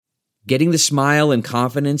Getting the smile and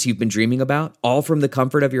confidence you've been dreaming about, all from the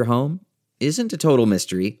comfort of your home, isn't a total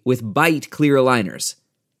mystery with Bite clear aligners.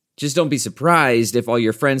 Just don't be surprised if all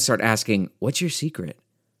your friends start asking, "What's your secret?"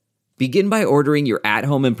 Begin by ordering your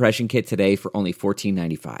at-home impression kit today for only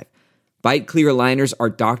 $14.95. Bite clear aligners are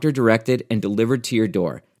doctor-directed and delivered to your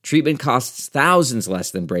door. Treatment costs thousands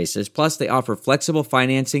less than braces, plus they offer flexible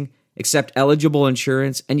financing, accept eligible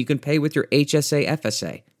insurance, and you can pay with your HSA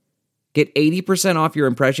FSA. Get 80% off your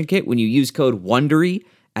impression kit when you use code WONDERY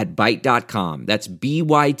at Byte.com. That's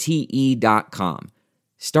BYTE.com.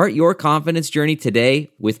 Start your confidence journey today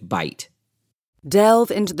with Byte.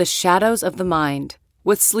 Delve into the shadows of the mind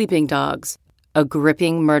with Sleeping Dogs, a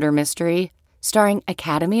gripping murder mystery starring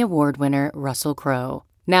Academy Award winner Russell Crowe.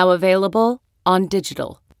 Now available on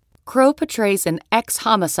digital. Crowe portrays an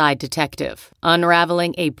ex-homicide detective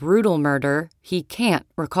unraveling a brutal murder he can't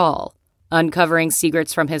recall. Uncovering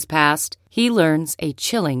secrets from his past, he learns a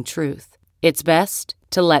chilling truth. It's best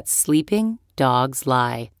to let sleeping dogs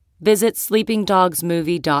lie. Visit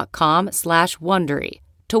sleepingdogsmovie.com/Wondery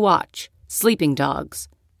to watch Sleeping Dogs,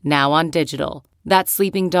 now on digital. That's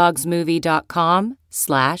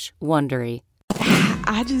sleepingdogsmovie.com/Wondery.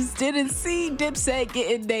 I just didn't see Dipset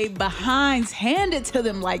getting their behinds handed to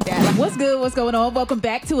them like that. What's good? What's going on? Welcome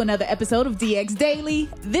back to another episode of DX Daily.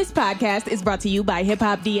 This podcast is brought to you by Hip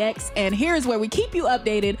Hop DX, and here's where we keep you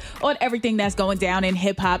updated on everything that's going down in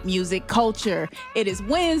hip hop music culture. It is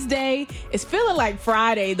Wednesday. It's feeling like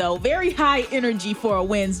Friday, though. Very high energy for a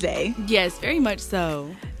Wednesday. Yes, very much so.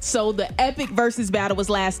 So the epic versus battle was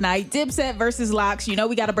last night. Dipset versus Lox. You know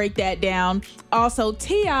we got to break that down. Also,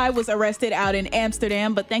 T.I. was arrested out in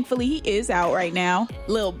Amsterdam, but thankfully he is out right now.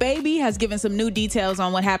 Lil Baby has given some new details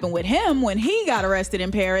on what happened with him when he got arrested in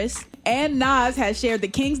Paris. And Nas has shared the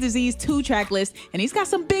King's Disease 2 track list, and he's got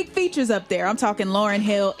some big features up there. I'm talking Lauryn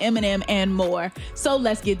Hill, Eminem, and more. So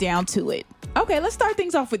let's get down to it. Okay, let's start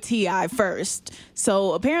things off with T.I. first.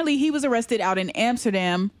 So apparently he was arrested out in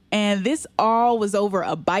Amsterdam, and this all was over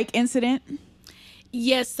a bike incident.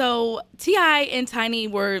 Yes, so T.I. and Tiny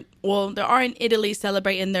they are in Italy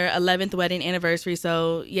celebrating their 11th wedding anniversary,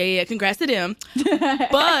 so yeah, congrats to them.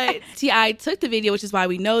 But T.I. took the video, which is why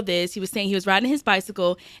we know this. He was saying he was riding his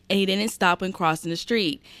bicycle, and he didn't stop when crossing the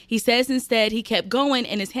street. He says instead he kept going,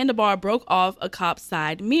 and his handlebar broke off a cop's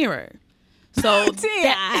side mirror. So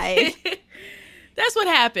T.I. That's what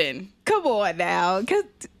happened. Come on now, because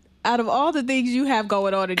out of all the things you have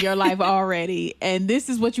going on in your life already, and this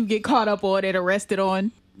is what you get caught up on and arrested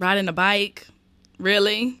on. Riding a bike.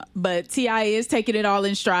 Really? But T.I. is taking it all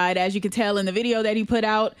in stride. As you can tell in the video that he put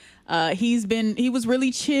out, he was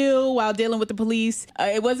really chill while dealing with the police.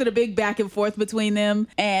 It wasn't a big back and forth between them.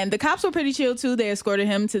 And the cops were pretty chill too. They escorted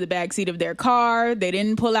him to the backseat of their car. They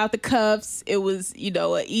didn't pull out the cuffs. It was,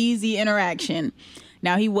 an easy interaction.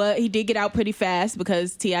 Now, he did get out pretty fast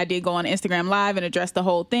because T.I. did go on Instagram Live and address the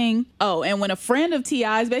whole thing. Oh, and when a friend of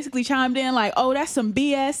T.I.'s basically chimed in like, "Oh, that's some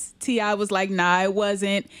BS," T.I. was like, "Nah, it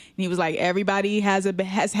wasn't." And he was like, "Everybody has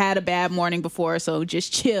had a bad morning before, so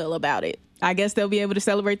just chill about it." I guess they'll be able to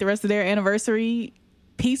celebrate the rest of their anniversary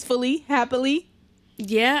peacefully, happily.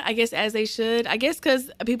 Yeah, I guess as they should. I guess because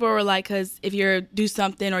people were like, because if you do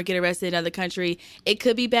something or get arrested in another country, it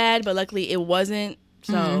could be bad, but luckily it wasn't.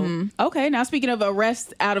 So Okay, now speaking of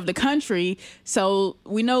arrests out of the country, so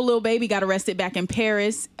we know Lil Baby got arrested back in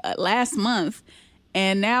Paris last month,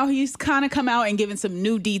 and now he's kind of come out and given some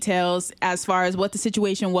new details as far as what the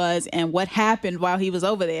situation was and what happened while he was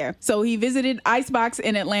over there. So he visited Icebox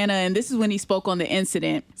in Atlanta, and this is when he spoke on the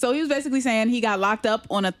incident. So he was basically saying he got locked up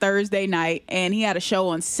on a Thursday night and he had a show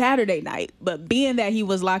on Saturday night, but being that he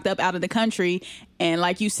was locked up out of the country, and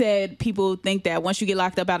like you said, people think that once you get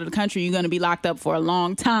locked up out of the country, you're going to be locked up for a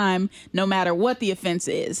long time, no matter what the offense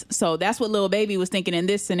is. So that's what Lil Baby was thinking in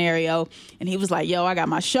this scenario. And he was like, "Yo, I got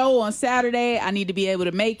my show on Saturday. I need to be able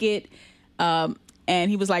to make it." And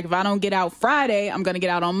he was like, "If I don't get out Friday, I'm going to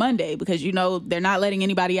get out on Monday because, they're not letting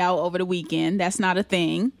anybody out over the weekend. That's not a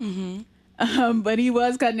thing." Mm-hmm. But he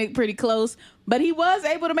was cutting it pretty close. But he was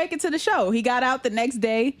able to make it to the show. He got out the next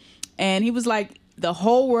day, and he was like, the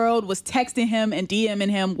whole world was texting him and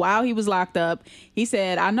DMing him while he was locked up. He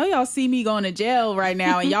said, "I know y'all see me going to jail right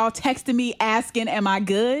now and y'all texting me asking, am I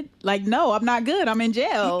good? Like, no, I'm not good. I'm in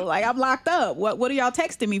jail. Like, I'm locked up. What are y'all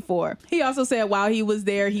texting me for?" He also said while he was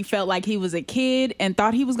there, he felt like he was a kid and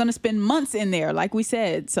thought he was going to spend months in there, like we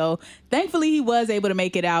said. So thankfully he was able to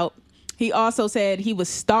make it out. He also said he was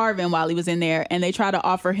starving while he was in there, and they tried to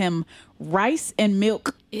offer him rice and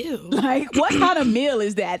milk. Ew. Like, what kind of meal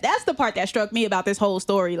is that? That's the part that struck me about this whole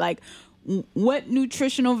story. Like, what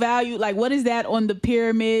nutritional value, like, what is that on the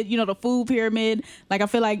pyramid, the food pyramid? Like, I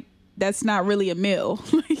feel like that's not really a meal.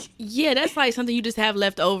 Yeah, that's like something you just have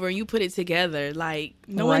left over and you put it together. Like,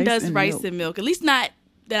 no one does rice and milk, at least not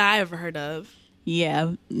that I ever heard of.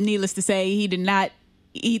 Yeah, needless to say, he did not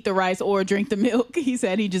eat the rice or drink the milk. He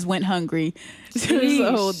said he just went hungry.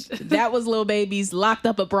 So that was Lil Baby's Locked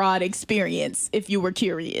Up Abroad experience, if you were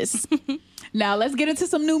curious. Now, let's get into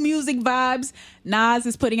some new music vibes. Nas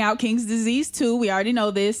is putting out King's Disease 2. We already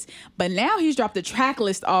know this. But now he's dropped a track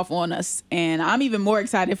list off on us. And I'm even more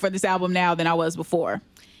excited for this album now than I was before.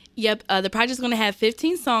 Yep, the project's going to have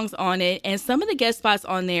 15 songs on it. And some of the guest spots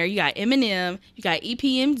on there, you got Eminem, you got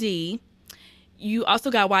EPMD. You also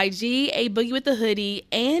got YG, A Boogie with the Hoodie,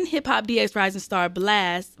 and Hip Hop DX Rising Star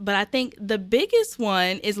Blast. But I think the biggest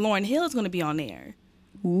one is Lauryn Hill is going to be on there.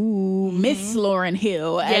 Ooh, Miss Lauryn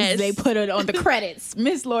Hill, as they put it on the credits.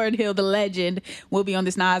 Miss Lauryn Hill, the legend, will be on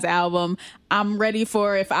this Nas album. I'm ready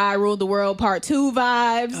for If I Ruled the World Part 2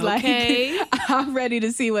 vibes. Okay. Like, I'm ready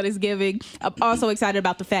to see what it's giving. I'm also excited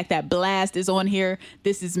about the fact that Blast is on here.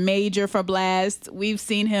 This is major for Blast. We've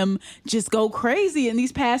seen him just go crazy in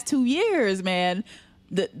these past 2 years, man.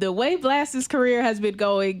 The way Blast's career has been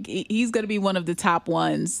going, he's going to be one of the top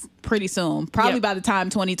ones pretty soon. Probably by the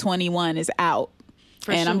time 2021 is out.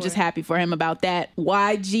 I'm just happy for him about that.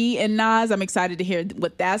 YG and Nas, I'm excited to hear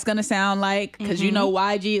what that's going to sound like, because you know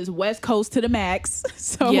YG is West Coast to the max.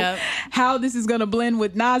 So how this is going to blend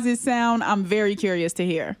with Nas's sound, I'm very curious to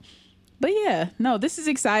hear. But yeah, no, this is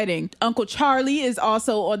exciting. Uncle Charlie is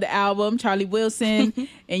also on the album, Charlie Wilson.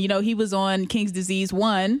 And, you know, he was on King's Disease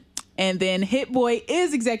 1. And then Hit Boy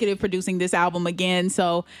is executive producing this album again.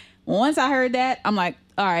 So once I heard that, I'm like,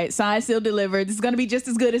 all right, signed, sealed, delivered. This is going to be just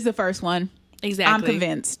as good as the first one. Exactly. I'm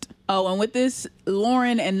convinced. Oh, and with this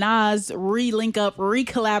Lauryn and Nas re-link up,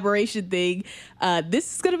 re-collaboration thing,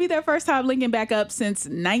 this is going to be their first time linking back up since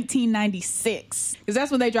 1996. Because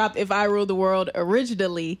that's when they dropped If I Ruled the World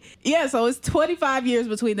originally. Yeah, so it's 25 years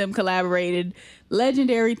between them collaborated.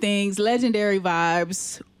 Legendary things, legendary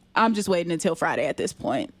vibes. I'm just waiting until Friday at this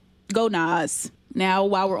point. Go Nas. Now,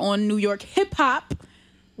 while we're on New York hip-hop,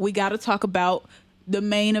 we got to talk about the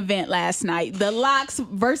main event last night. The LOX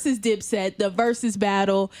versus Dipset, the versus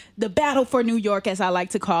battle, the battle for New York, as I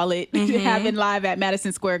like to call it, happened live at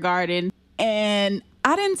Madison Square Garden. And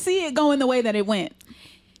I didn't see it going the way that it went.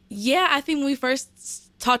 Yeah, I think when we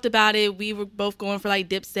first talked about it, we were both going for like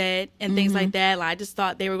Dipset and things like that. Like, I just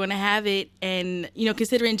thought they were going to have it. And, you know,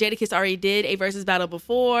 considering Jadakiss already did a versus battle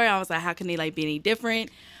before, I was like, how can they like be any different?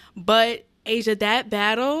 But Asia, that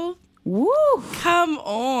battle, woo, come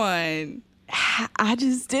on. I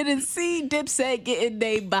just didn't see Dipset getting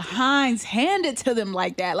their behinds handed to them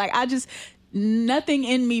like that. Like, nothing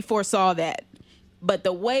in me foresaw that. But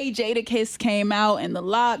the way Jadakiss came out and the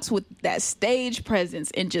LOX with that stage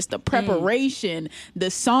presence and just the preparation,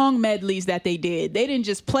 the song medleys that they didn't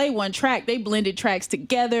just play one track. They blended tracks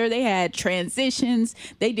together. They had transitions.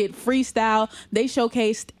 They did freestyle. They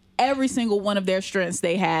showcased every single one of their strengths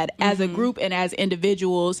they had as a group and as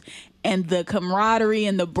individuals. And the camaraderie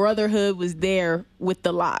and the brotherhood was there with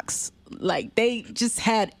the LOX. Like, they just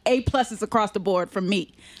had A+ across the board from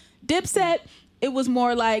me. Dipset, it was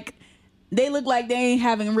more like they look like they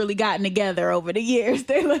haven't really gotten together over the years.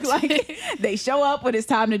 They look like they show up when it's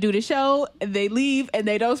time to do the show, and they leave, and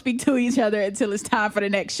they don't speak to each other until it's time for the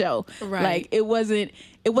next show. Right. Like, it wasn't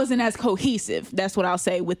as cohesive, that's what I'll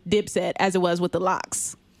say, with Dipset as it was with the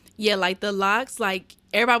LOX. Yeah, like the LOX, like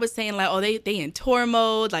everybody was saying, like, oh, they in tour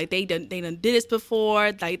mode, like they done did this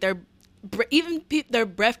before, like their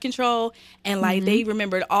breath control, and like they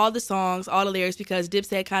remembered all the songs, all the lyrics, because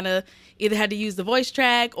Dipset kind of either had to use the voice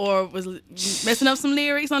track or was messing up some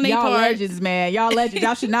lyrics on their part. Y'all legends, man. Y'all legends.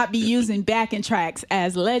 Y'all should not be using backing tracks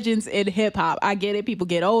as legends in hip hop. I get it, people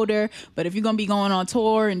get older, but if you're gonna be going on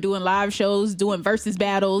tour and doing live shows, doing versus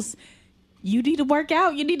battles, you need to work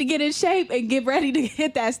out. You need to get in shape and get ready to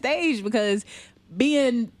hit that stage, because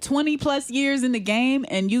being 20 plus years in the game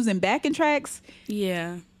and using backing tracks.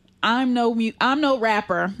 Yeah. I'm no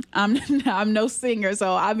rapper. I'm no singer.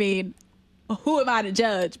 So, I mean, who am I to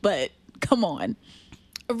judge? But come on.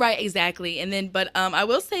 Right, exactly. And then, but I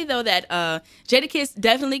will say though that Jadakiss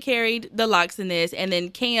definitely carried the LOX in this, and then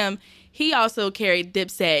Cam, he also carried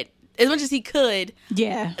Dipset as much as he could.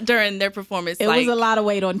 Yeah. During their performance. It was a lot of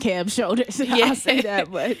weight on Cam's shoulders. Yeah. I'll say that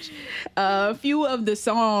much. A few of the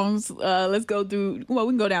songs, let's go through. Well,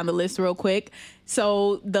 we can go down the list real quick.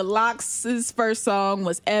 So the LOX's first song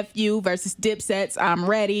was FU versus Dipset's I'm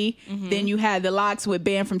Ready. Then you had the LOX with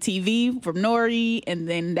Banned from TV from Nori, and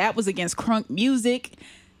then that was against Crunk Music.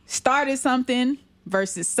 Started Something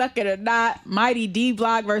versus Suck It or Not. Mighty D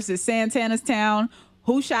Block versus Santana's Town.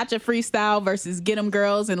 Who Shot Your Freestyle versus Get 'Em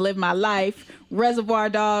Girls and Live My Life, Reservoir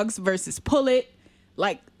Dogs versus Pull It.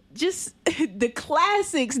 Like, just the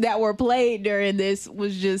classics that were played during this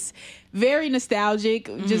was just very nostalgic,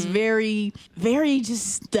 just very, very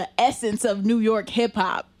just the essence of New York hip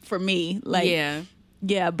hop for me. Like,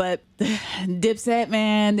 yeah, but Dipset,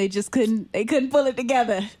 man, they couldn't pull it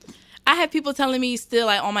together. I have people telling me still,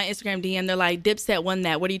 like, on my Instagram DM, they're like, Dipset won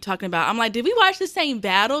that. What are you talking about? I'm like, did we watch the same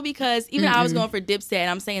battle? Because even I was going for Dipset, and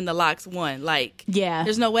I'm saying the Lox won. Like,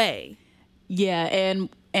 there's no way. Yeah,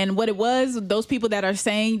 and what it was, those people that are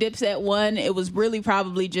saying Dipset won, it was really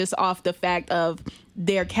probably just off the fact of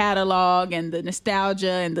their catalog and the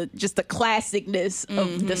nostalgia and just the classicness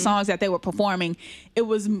of the songs that they were performing. It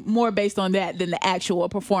was more based on that than the actual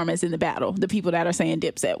performance in the battle, the people that are saying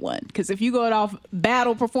Dipset won. Because if you go off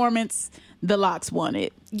battle performance, the Lox won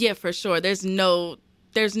it. Yeah, for sure. There's no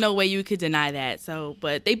way you could deny that. So,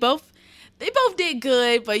 but they both did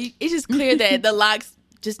good, but it's just clear that the Lox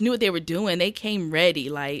just knew what they were doing. They came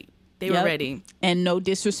ready, like they were ready. And no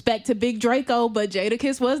disrespect to Big Draco, but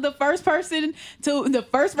Jadakiss was the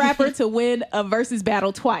first rapper to win a versus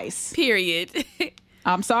battle twice. Period.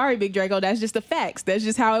 I'm sorry, Big Draco. That's just the facts. That's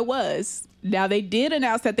just how it was. Now, they did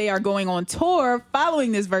announce that they are going on tour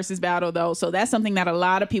following this versus battle, though. So that's something that a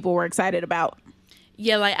lot of people were excited about.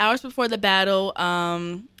 Yeah, like hours before the battle,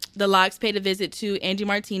 the Lox paid a visit to Angie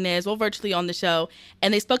Martinez, virtually on the show,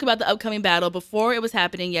 and they spoke about the upcoming battle before it was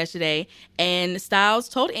happening yesterday. And Styles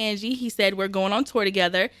told Angie, he said, we're going on tour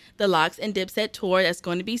together, the Lox and Dipset tour. That's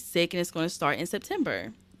going to be sick, and it's going to start in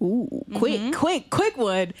September. Ooh, quick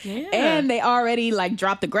one. Yeah. And they already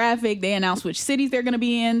dropped the graphic. They announced which cities they're going to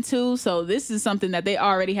be in too. So this is something that they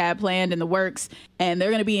already had planned in the works. And they're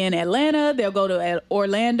going to be in Atlanta. They'll go to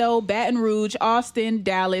Orlando, Baton Rouge, Austin,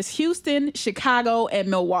 Dallas, Houston, Chicago, and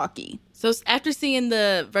Milwaukee. So after seeing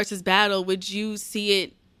the versus battle, would you see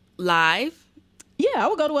it live? Yeah, I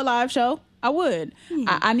would go to a live show. I would.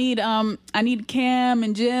 I need Cam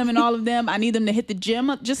and Jim and all of them. I need them to hit the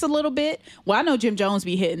gym just a little bit. Well, I know Jim Jones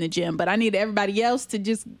be hitting the gym, but I need everybody else to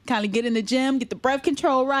just kind of get in the gym, get the breath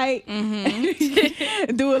control right,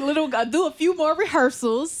 do a few more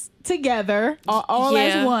rehearsals together, all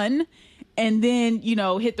as one, and then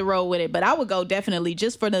hit the road with it. But I would go definitely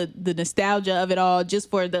just for the nostalgia of it all, just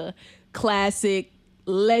for the classic,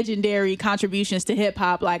 legendary contributions to hip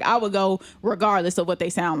hop. Like, I would go regardless of what they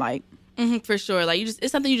sound like. For sure. Like,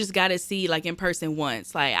 it's something you just got to see in person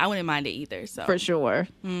once. Like, I wouldn't mind it either. So for sure.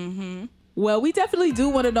 Well, we definitely do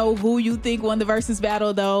want to know who you think won the versus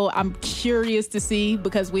battle, though. I'm curious to see,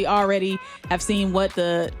 because we already have seen what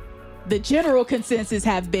the general consensus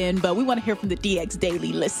have been, but we want to hear from the DX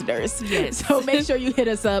Daily listeners. Yes. So make sure you hit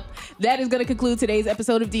us up. That is going to conclude today's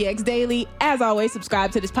episode of DX Daily. As always,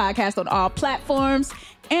 subscribe to this podcast on all platforms,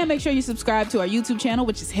 and make sure you subscribe to our YouTube channel,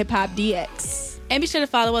 which is Hip Hop DX. And be sure to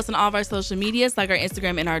follow us on all of our social medias, like our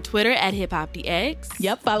Instagram and our Twitter at HipHopDX.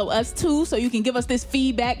 Yep, follow us too, so you can give us this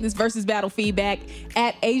feedback, this versus battle feedback.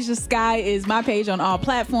 At Asia Sky is my page on all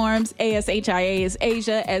platforms. ASHIA is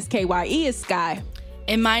Asia, SKYE is Sky.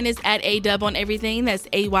 And mine is at ADub on everything. That's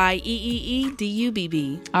AYEEEDUBB.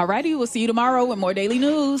 Alrighty, we'll see you tomorrow with more daily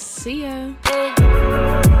news. See ya.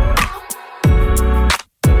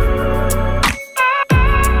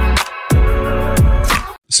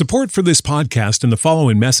 Support for this podcast and the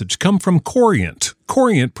following message come from Corient.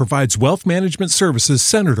 Corient provides wealth management services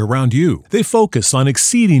centered around you. They focus on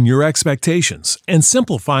exceeding your expectations and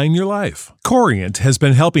simplifying your life. Corient has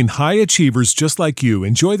been helping high achievers just like you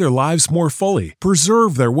enjoy their lives more fully,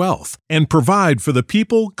 preserve their wealth, and provide for the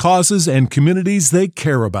people, causes, and communities they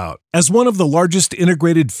care about. As one of the largest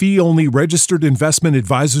integrated fee-only registered investment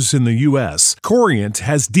advisors in the U.S., Corient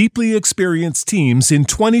has deeply experienced teams in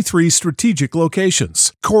 23 strategic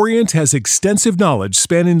locations. Corient has extensive knowledge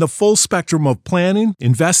spanning the full spectrum of planning,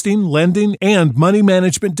 investing, lending, and money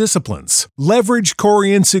management disciplines. Leverage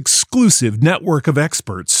Corient's exclusive network of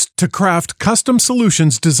experts to craft custom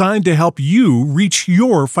solutions designed to help you reach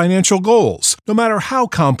your financial goals, no matter how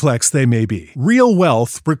complex they may be. Real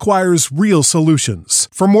wealth requires real solutions.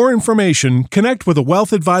 For more information, connect with a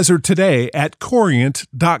wealth advisor today at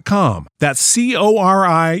Corient.com. That's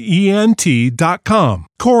Corient.com.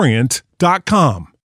 Corient.com.